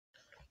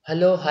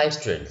Hello hi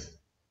students,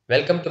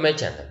 welcome to my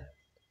channel.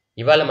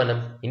 ఇవాళ మనం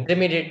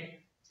intermediate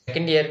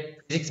second year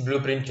physics blue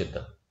print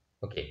చూద్దాం.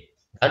 Okay,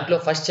 దాంట్లో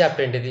first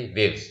chapter ఏంటిది?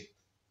 Waves.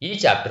 ఈ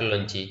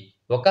చాప్టర్లోంచి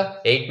ఒక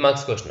 8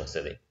 మార్క్స్ క్వశ్చన్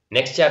వస్తుంది.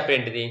 నెక్స్ట్ చాప్టర్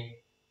ఏంటిది?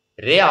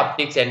 Ray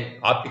optics and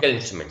optical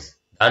instruments.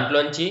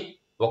 దాంట్లోంచి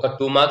ఒక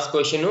 2 మార్క్స్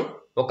క్వశ్చన్,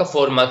 ఒక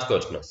 4 మార్క్స్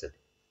క్వశ్చన్ వస్తుంది.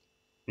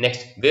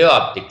 నెక్స్ట్ వేవ్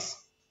ఆప్టిక్స్,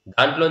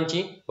 దాంట్లోంచి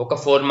ఒక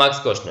 4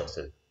 మార్క్స్ క్వశ్చన్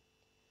వస్తుంది.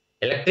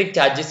 ఎలక్ట్రిక్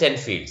ఛార్జెస్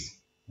అండ్ ఫీల్డ్స్,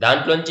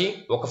 దాంట్లోంచి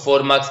ఒక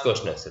 4 మార్క్స్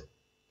క్వశ్చన్ వస్తుంది.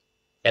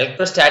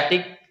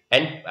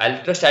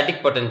 ఎలక్ట్రోస్టాటిక్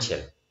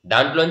పొటెన్షియల్,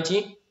 దాంట్లోంచి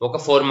ఒక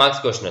 4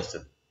 మార్క్స్ క్వశ్చన్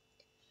వస్తుంది.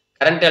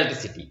 కరెంట్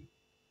ఎలక్ట్రిసిటీ,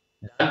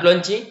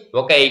 దాంట్లోంచి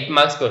ఒక 8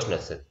 మార్క్స్ క్వశ్చన్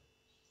వస్తుంది.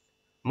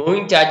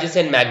 మూవింగ్ ఛార్జెస్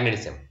అండ్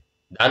మ్యాగ్నెటిజం,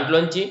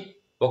 దాంట్లోంచి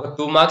ఒక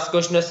 2 మార్క్స్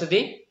క్వశ్చన్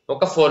వస్తుంది,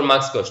 ఒక 4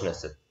 మార్క్స్ క్వశ్చన్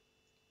వస్తుంది.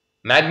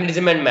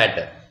 మ్యాగ్నెటిజం అండ్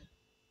మ్యాటర్,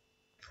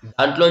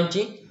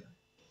 దాంట్లోంచి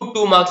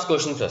 2 మార్క్స్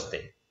క్వశ్చన్స్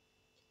వస్తాయి.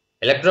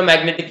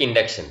 ఎలక్ట్రోమాగ్నెటిక్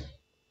ఇండక్షన్,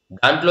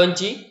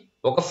 దాంట్లోంచి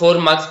ఒక 4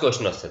 మార్క్స్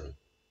క్వశ్చన్ వస్తుంది.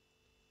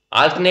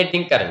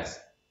 ఆల్టర్నేటింగ్ కరెంట్స్,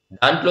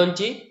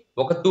 దాంట్లోంచి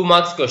ఒక 2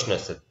 మార్క్స్ క్వశ్చన్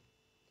వస్తుంది.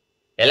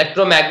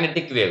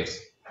 ఎలక్ట్రోమాగ్నెటిక్ వేవ్స్,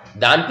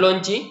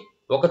 దాంట్లోంచి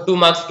ఒక 2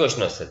 మార్క్స్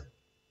క్వశ్చన్ వస్తుంది.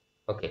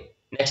 ఓకే,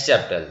 నెక్స్ట్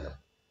చాప్టర్ వెళ్దాం.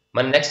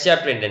 మన నెక్స్ట్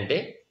చాప్టర్ ఏంటంటే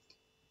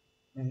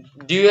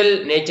dual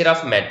nature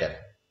of matter.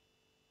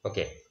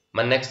 Okay,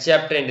 మన నెక్స్ట్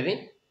చాప్టర్ ఏంటిది?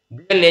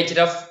 Dual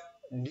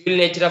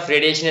nature of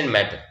radiation and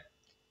matter.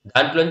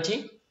 దాంట్లోంచి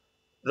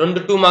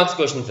 2 మార్క్స్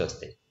క్వశ్చన్స్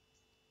వస్తాయి.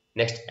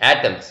 నెక్స్ట్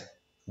యాటమ్స్,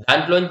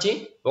 దాంట్లోంచి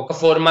ఒక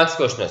 4 మార్క్స్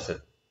క్వశ్చన్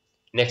వస్తుంది.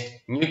 నెక్స్ట్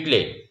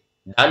న్యూక్లియర్,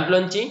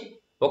 దాంట్లోంచి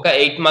ఒక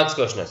 8 మార్క్స్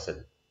క్వశ్చన్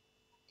వస్తుంది.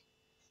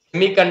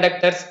 సెమీ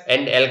కండక్టర్స్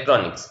అండ్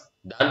ఎలక్ట్రానిక్స్,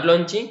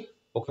 దాంట్లోంచి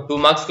ఒక 2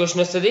 మార్క్స్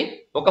క్వశ్చన్ వస్తుంది,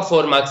 ఒక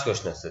 4 మార్క్స్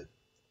క్వశ్చన్ వస్తుంది.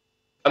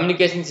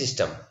 కమ్యూనికేషన్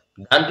సిస్టమ్,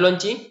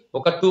 దాంట్లోంచి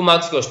ఒక 2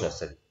 మార్క్స్ క్వశ్చన్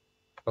వస్తుంది.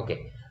 ఓకే,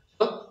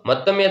 సో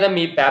మొత్తం మీద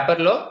మీ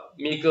పేపర్లో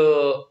మీకు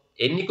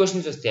ఎన్ని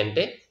క్వశ్చన్స్ వస్తాయి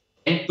అంటే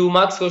 2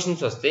 మార్క్స్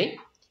క్వశ్చన్స్ వస్తాయి,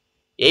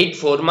 8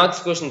 4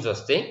 మార్క్స్ క్వశ్చన్స్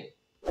వస్తాయి,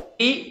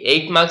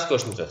 8 మార్క్స్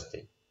క్వశ్చన్స్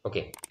వస్తాయి.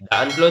 ఓకే,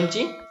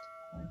 దాంట్లోంచి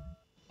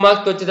 2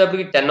 మార్క్స్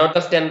వచ్చేటప్పటికి 10 out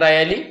of 10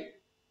 రాయాలి.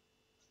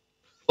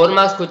 4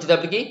 మార్క్స్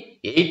వచ్చేటప్పటికి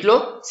 8లో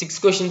 6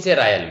 క్వశ్చన్సే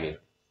రాయాలి మీరు.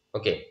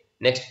 ఓకే,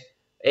 నెక్స్ట్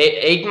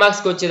 8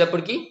 మార్క్స్కి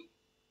వచ్చేటప్పటికి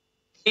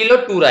 3లో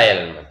 2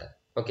 రాయాలన్నమాట.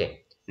 ఓకే,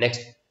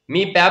 నెక్స్ట్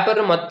మీ పేపర్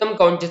మొత్తం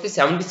కౌంట్ చేస్తే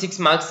 76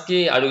 మార్క్స్కి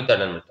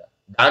అడుగుతాడు అనమాట.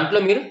 దాంట్లో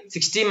మీరు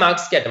 60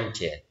 మార్క్స్కి అటెంప్ట్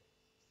చేయాలి.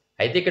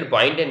 అయితే ఇక్కడ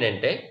పాయింట్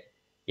ఏంటంటే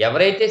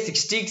ఎవరైతే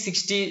 60కి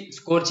 60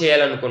 స్కోర్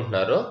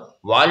చేయాలనుకుంటున్నారో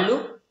వాళ్ళు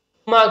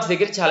 2 మార్క్స్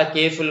దగ్గర చాలా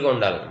కేర్ఫుల్గా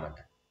ఉండాలన్నమాట.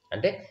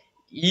 అంటే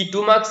ఈ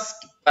 2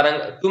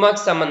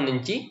 మార్క్స్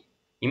సంబంధించి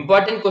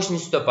ఇంపార్టెంట్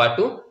క్వశ్చన్స్తో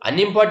పాటు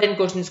అన్ఇంపార్టెంట్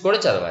క్వశ్చన్స్ కూడా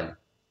చదవాలి.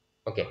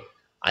 ఓకే,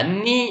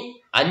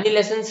 అన్ని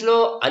లెసన్స్లో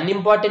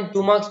అన్ఇంపార్టెంట్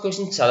 2 మార్క్స్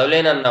క్వశ్చన్స్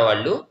చదవలేనన్న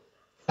వాళ్ళు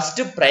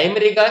ఫస్ట్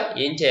ప్రైమరీగా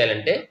ఏం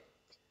చేయాలంటే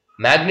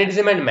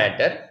magnetism and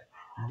matter,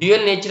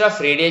 dual nature of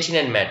radiation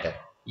and matter,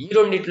 ఈ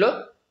రెండిట్లో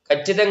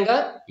ఖచ్చితంగా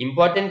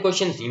important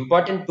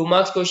 2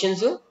 marks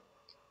questions,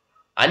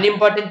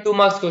 unimportant 2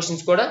 marks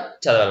questions కూడా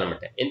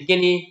చదవాలన్నమాట.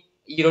 ఎందుకని?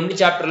 ఈ 2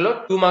 చాప్టర్లో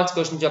 2 మార్క్స్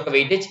క్వశ్చన్స్ యొక్క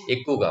వెయిటేజ్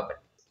ఎక్కువ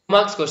కాబట్టి. 2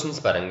 మార్క్స్ క్వశ్చన్స్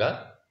పరంగా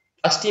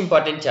ఫస్ట్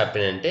ఇంపార్టెంట్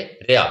చాప్టర్ అంటే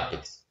రే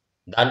ఆప్టిక్స్.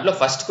 దాంట్లో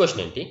ఫస్ట్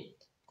క్వశ్చన్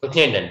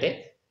ఏంటంటే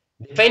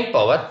define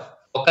power,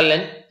 focal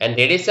length and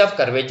radius of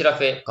curvature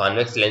of A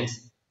convex lens.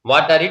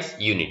 What are it's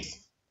units?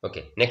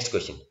 Okay, next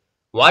question,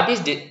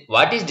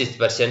 what is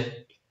dispersion?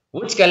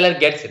 Which color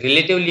gets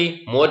relatively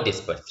more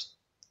dispersed?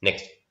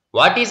 Next,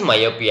 what is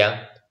myopia?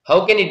 How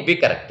can it be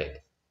corrected?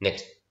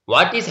 Next,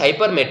 what is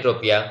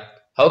hypermetropia?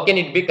 How can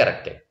it be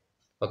corrected?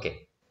 Okay,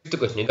 fifth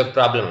question, ఇది ఒక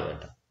problem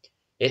అన్నమాట.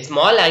 A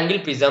small angle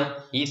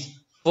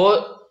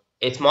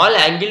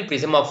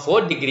prism of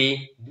 4 degree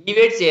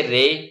deviates a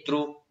ray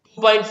through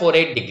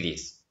 2.48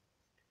 degrees.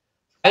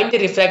 Find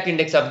the refractive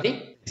index of the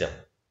prism.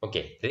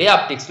 Okay, ray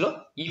optics లో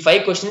ఈ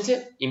 5 questions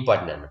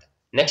important అన్నమాట.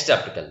 Next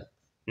chapter కల్లా.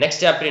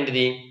 Next chapter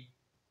ఏంటిది?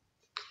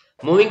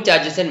 Moving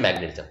charges and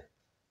magnetism.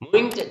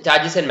 Moving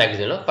charges and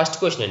మ్యాగ్నెటిజంలో first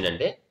question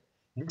ఏంటంటే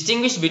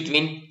distinguish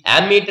between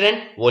ammeter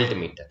and volt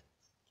meter.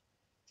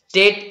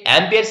 State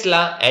amperes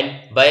law and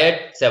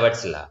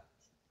బయట్-సెవర్ట్స్ law.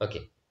 Okay,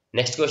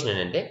 next question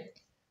ఏంటంటే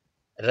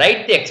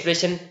right the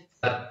expression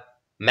for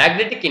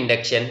magnetic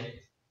induction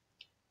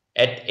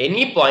at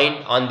any point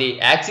on the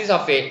axis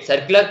of a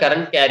circular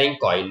current carrying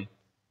coil.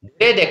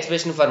 Derive the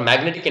expression for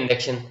magnetic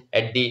induction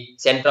at the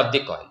center of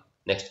the coil.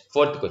 Next,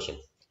 fourth question,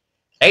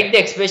 write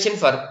the expression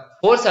for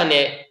force on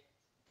a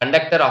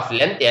conductor of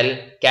length L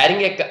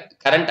carrying a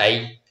current I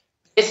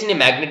placed in a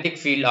magnetic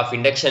field of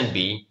induction B.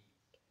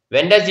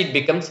 When does it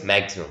becomes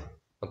maximum?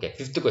 Okay,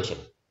 fifth question,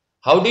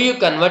 how do you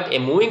convert a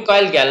moving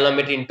coil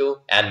galvanometer into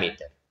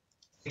ammeter?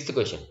 Sixth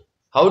question,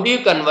 how do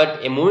you convert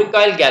a moving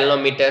coil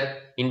galvanometer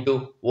into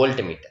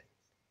voltmeter?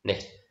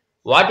 Next,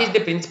 what is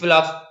the principle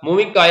of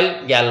moving coil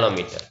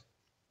galvanometer?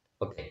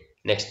 Okay,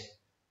 next,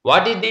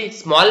 what is the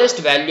smallest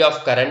value of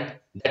current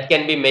that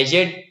can be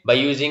measured by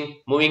using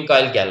moving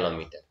coil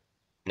galvanometer?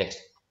 Next,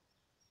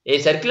 a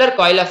circular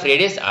coil of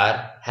radius r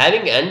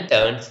having n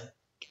turns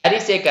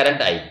carries a current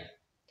I.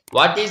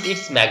 What is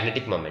its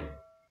magnetic moment?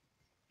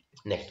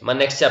 Next, మన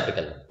next chapter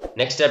కల్లా.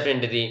 Next chapter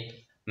ఏంటిది?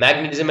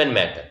 Magnetism and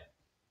matter.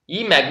 ఈ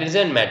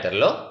magnetism and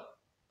మ్యాటర్లో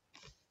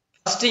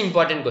first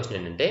important question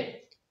ఏంటంటే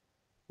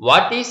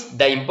what is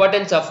the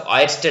importance of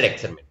ఆయిర్స్టెడ్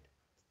experiment.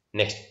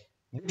 Next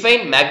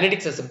define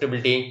magnetic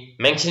susceptibility,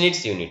 mention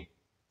it's unit.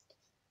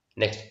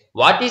 Next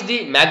what is the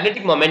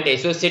magnetic moment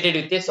associated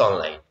with a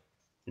solenoid.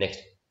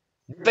 Next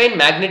define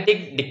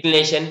magnetic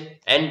declination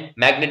and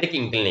magnetic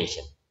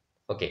inclination.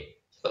 Okay,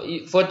 so ఈ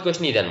fourth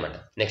question ఇది అనమాట.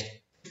 Next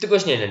fifth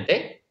question ఏంటంటే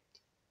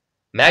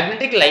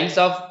magnetic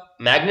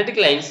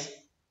lines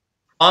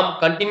form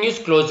continuous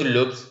closed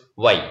loops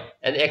why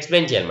అది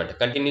explain చేయాలన్నమాట.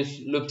 Continuous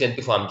loops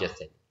ఎందుకు form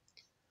చేస్తాయి.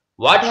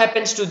 What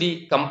happens to the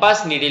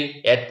compass needle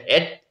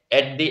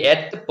at the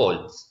earth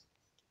poles.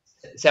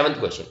 Seventh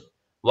question,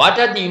 what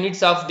are the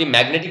units of the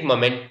magnetic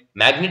moment,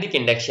 magnetic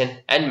induction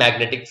and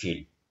magnetic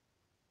field.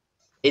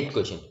 Eighth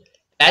question,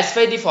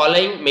 classify the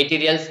following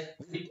materials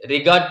with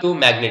regard to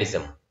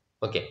magnetism.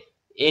 Okay,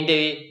 ఏంటి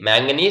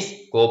manganese,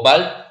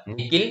 cobalt,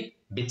 nickel,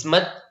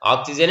 bismuth,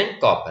 oxygen and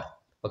copper.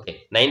 Okay,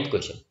 ninth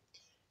question,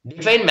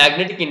 define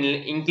magnetic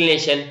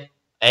inclination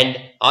and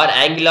or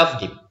angle of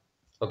dip.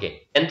 Okay,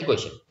 tenth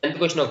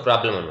question of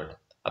problem అన్నమాట.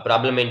 ఆ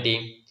problem ఏంటి?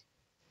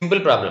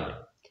 Simple problem.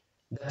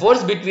 The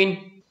force between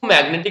two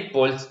magnetic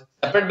poles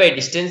separated by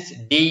distance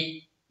d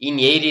in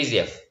air is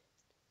F.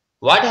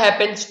 What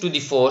happens to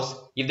the force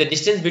if the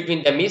distance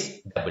between them is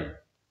doubled?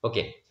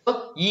 Okay, so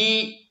ఈ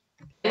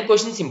 10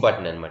 questions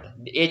important అన్నమాట.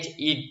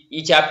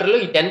 ఈ chapter లో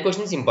ఈ 10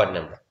 questions important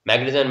అన్నమాట.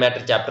 Magnetism and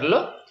matter chapter లో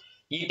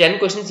ఈ 10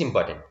 questions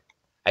important.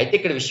 అయితే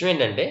ఇక్కడ విషయం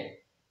ఏంటంటే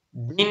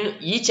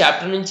ఈ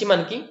చాప్టర్ నుంచి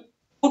మనకి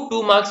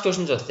 2 మార్క్స్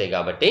క్వశ్చన్స్ వస్తాయి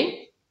కాబట్టి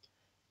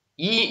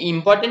ఈ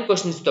ఇంపార్టెంట్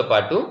క్వశ్చన్స్ తో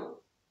పాటు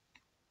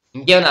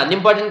ఇంకేమైనా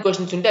అన్ఇంపార్టెంట్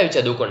క్వశ్చన్స్ ఉంటే అవి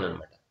చదువుకోండి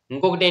అనమాట.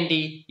 ఇంకొకటి ఏంటి,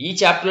 ఈ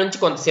చాప్టర్ నుంచి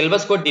కొంత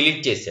సిలబస్ కూడా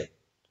డిలీట్ చేశారు.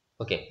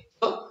 ఓకే,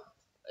 సో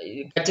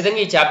ఖచ్చితంగా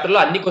ఈ చాప్టర్లో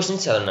అన్ని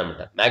క్వశ్చన్స్ చదవండి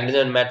అనమాట.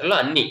 మ్యాగ్నెటిజం అండ్ మ్యాటర్లో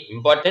అన్ని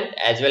important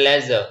as well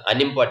as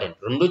unimportant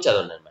రెండు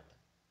చదవండి అనమాట.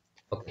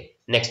 ఓకే,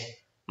 నెక్స్ట్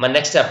మన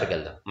నెక్స్ట్ చాప్టర్కి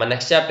వెళ్దాం. మన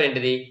నెక్స్ట్ చాప్టర్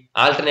ఏంటిది?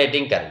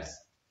 Alternating currents.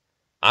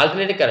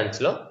 Alternating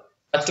కరెంట్స్లో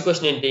first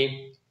question ఏంటి?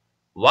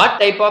 What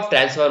type of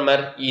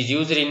transformer is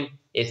used in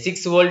a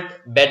 6 volt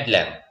bed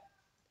lamp.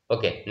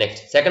 Okay,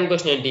 next second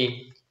question ఏంటి?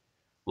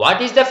 What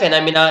is the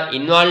phenomena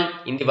involved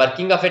in the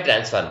working of a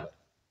transformer?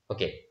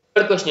 Okay,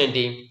 third question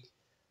ఏంటి?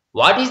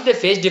 What is the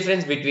phase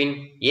difference between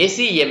AC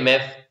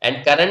EMF and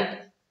current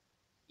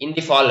in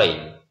the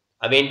following?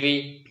 అవేంటివి?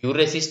 Pure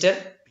resistor,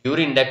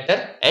 pure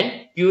inductor and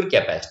pure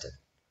capacitor.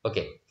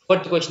 Okay,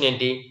 fourth question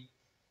ఏంటి?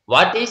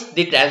 What is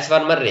the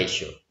transformer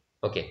ratio?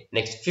 Okay,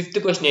 next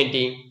fifth question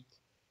ఏంటి?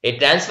 ఏ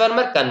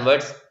transformer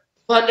converts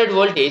 200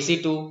 volt AC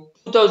to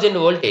 2000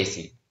 volt AC.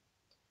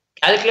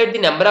 Calculate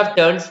the number of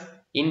turns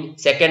in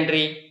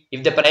secondary if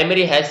the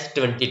primary has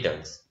 20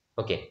 turns.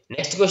 Okay,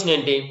 next question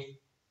ఏంటి?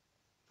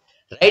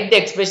 Write the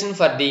expression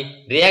for the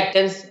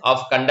reactance of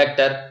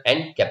conductor and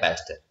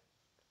capacitor.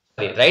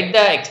 Write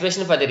the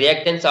expression for the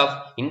reactance of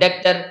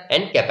inductor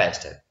and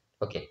capacitor.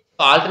 Okay,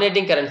 so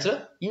alternating currents లో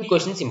ఈ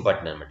questions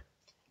important అన్నమాట.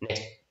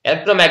 Next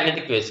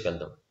electromagnetic waves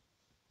వెళ్దాం.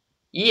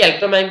 ఈ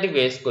electromagnetic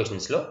waves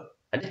questions లో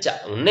అంటే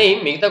ఉన్నాయి,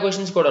 మిగతా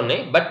questions కూడా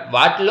ఉన్నాయి, బట్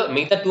వాటిలో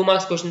మిగతా 2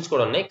 మార్క్స్ క్వశ్చన్స్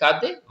కూడా ఉన్నాయి.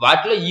 కాకపోతే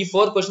వాటిలో ఈ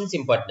 4 క్వశ్చన్స్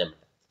ఇంపార్టెంట్ అన్నమాట.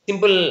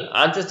 సింపుల్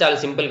ఆన్సర్స్, చాలా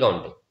సింపుల్ గా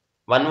ఉంటాయి.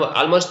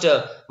 ఆల్మోస్ట్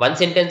 1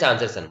 sentence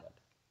ఆన్సర్స్ అన్నమాట.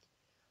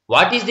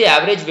 What is the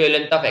average wave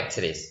length of X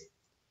race?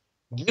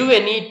 Give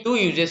any 2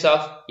 uses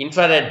of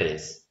infrared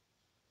race.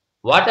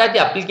 What are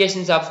the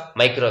applications of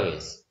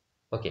microwaves?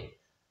 Okay,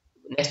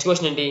 next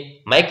question ఏంటి?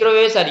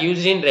 Microwaves are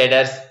used in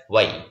radars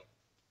why?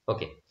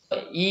 Okay,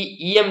 ఈ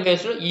EM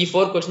waves లో ఈ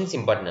 4 questions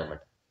important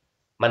అన్నమాట.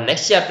 మన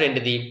next chapter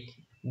ఏంటిది?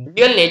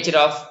 Dual nature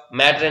of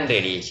matter and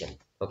radiation.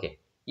 Okay,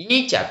 ఈ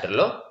chapter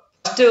లో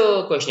first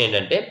question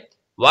ఏంటంటే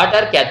what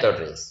are cathode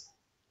race.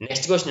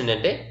 Next question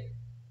ఏంటంటే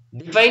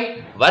define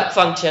work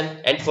function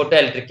and photo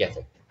electric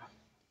effect.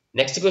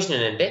 Next question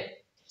ఏంటంటే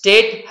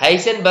state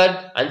Heisenberg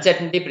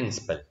uncertainty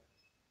principle.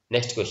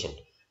 Next question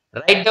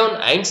right down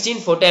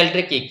Einstein photo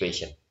electric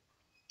equation.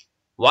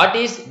 What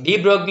is de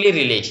Broglie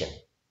relation?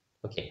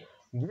 Okay,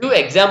 give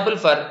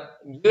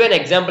an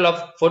example of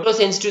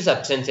photosensitive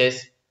substances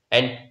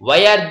and why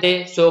are they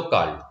so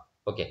called?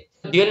 Okay,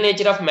 dual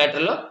nature of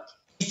matter లో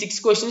ఈ 6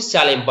 questions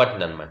చాలా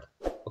important అన్నమాట.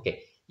 Okay,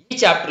 ఈ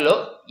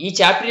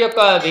chapter యొక్క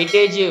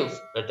weightage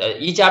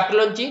ఈ chapter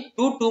నుంచి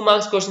 2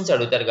 marks questions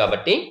అడుగుతారు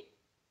కాబట్టి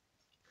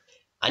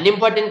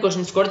అన్ఇంపార్టెంట్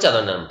క్వశ్చన్స్ కూడా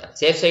చదవండి అనమాట.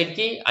 సేఫ్ సైడ్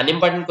కి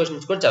అన్ఇంపార్టెంట్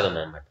క్వశ్చన్స్ కూడా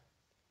చదవండి అనమాట.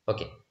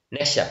 ఓకే,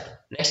 నెక్స్ట్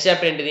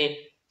చాప్టర్ ఏంటిది?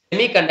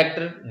 Semi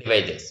conductor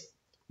devices.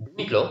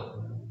 దీంట్లో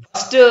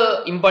ఫస్ట్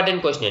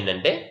ఇంపార్టెంట్ క్వశ్చన్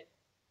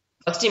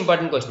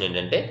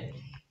ఏంటంటే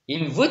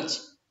in which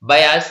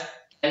bias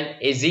can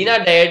A Jena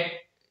diode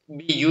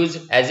be used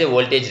as a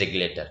voltage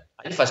regulator?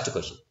 అది ఫస్ట్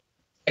క్వశ్చన్.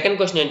 సెకండ్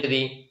క్వశ్చన్ ఏంటిది?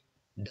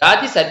 Draw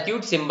the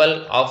circuit symbol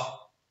of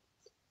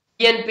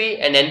PNP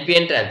and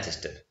NPN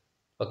transistor.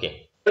 Okay,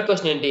 third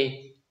question ఏంటి?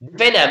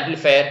 Define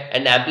amplifier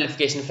and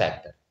amplification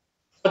factor.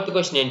 Fourth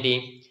question ఏంటి?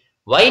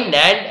 Why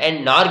NAND and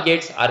NOR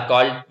gates are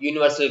called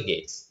universal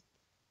gates.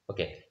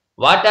 Okay,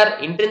 what are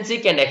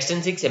intrinsic and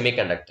extrinsic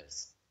semiconductors?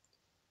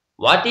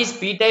 What is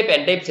P type,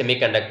 N type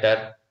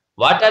semiconductor?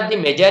 What are the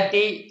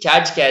majority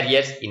charge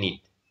carriers in it?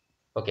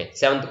 Okay,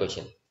 7th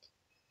question.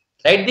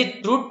 Write the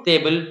truth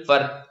table for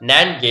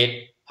NAND gate.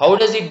 How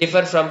does it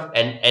differ from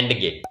an AND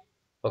gate?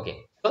 Okay,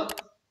 so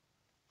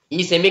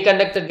ఈ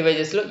semiconductor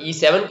devices లో ఈ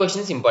 7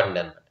 questions important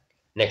అన్నమాట.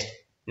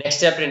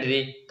 Next chapter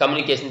ఏంటిది?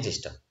 Communication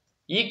system.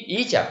 ఈ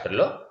chapter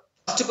లో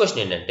first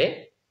question ఏంటంటే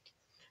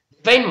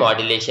define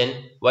modulation.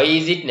 Why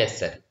is it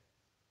necessary?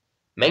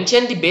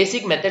 Mention the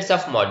basic methods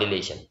of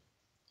modulation.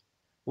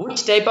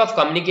 Which type of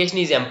communication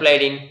is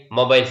employed in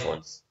mobile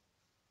phones?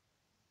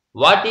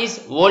 What is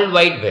World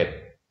Wide Web?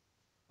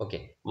 Okay.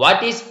 What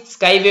is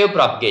skywave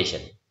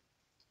propagation?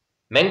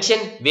 Mention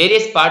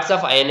various parts of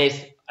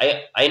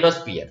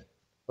ionosphere.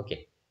 Okay.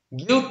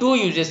 Give 2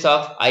 uses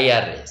of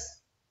IR rays.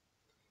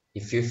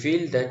 If you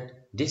feel that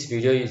this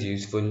video is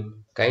useful,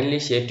 kindly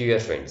share to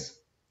your friends.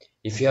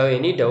 If you have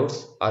any doubts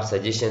or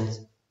suggestions,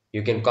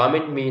 you can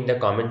comment me in the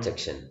comment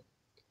section.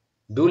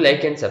 Do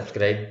like and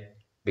subscribe,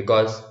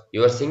 because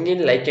your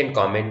single like and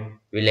comment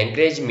will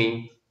encourage me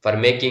for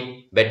making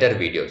better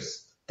videos.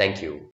 Thank you.